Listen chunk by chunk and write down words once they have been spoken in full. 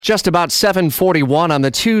Just about 7:41 on the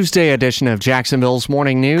Tuesday edition of Jacksonville's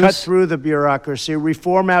Morning News. Cut through the bureaucracy,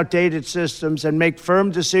 reform outdated systems, and make firm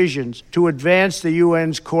decisions to advance the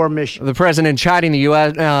UN's core mission. The president chiding the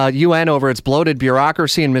UN over its bloated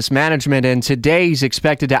bureaucracy and mismanagement, and today he's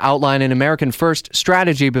expected to outline an American First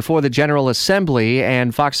strategy before the General Assembly.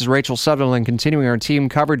 And Fox's Rachel Sutherland continuing our team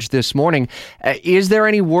coverage this morning. Is there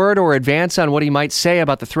any word or advance on what he might say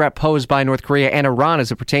about the threat posed by North Korea and Iran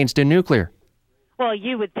as it pertains to nuclear? Well,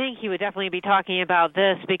 you would think he would definitely be talking about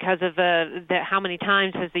this because of how many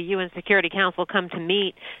times has the UN Security Council come to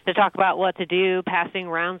meet to talk about what to do, passing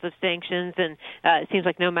rounds of sanctions, and it seems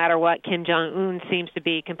like no matter what, Kim Jong-un seems to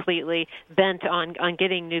be completely bent on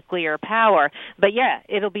getting nuclear power. But yeah,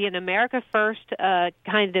 it'll be an America First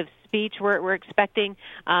kind of speech we're expecting,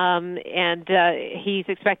 and he's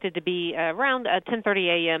expected to be around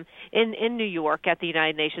 10:30 a.m. in New York at the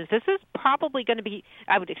United Nations. This is probably going to be,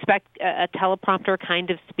 I would expect, a teleprompter kind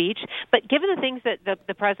of speech. But given the things that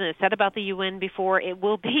the president has said about the UN before, it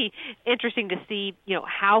will be interesting to see,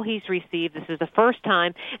 how he's received. This is the first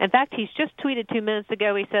time. In fact, he's just tweeted 2 minutes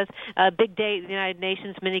ago. He says, "Big day at the United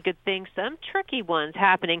Nations, many good things, some tricky ones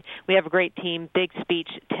happening. We have a great team. Big speech,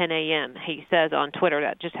 10 a.m." He says on Twitter.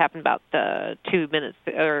 That just happened about 2 minutes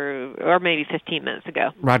or maybe 15 minutes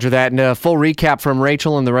ago. Roger that. And a full recap from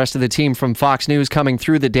Rachel and the rest of the team from Fox News coming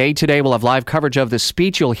through the day today. We'll have live coverage of the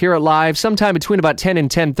speech. You'll hear it live sometime between about 10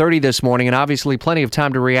 and 10:30 this morning, and obviously plenty of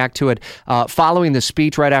time to react to it following the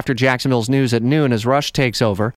speech right after Jacksonville's News at noon as Rush takes over.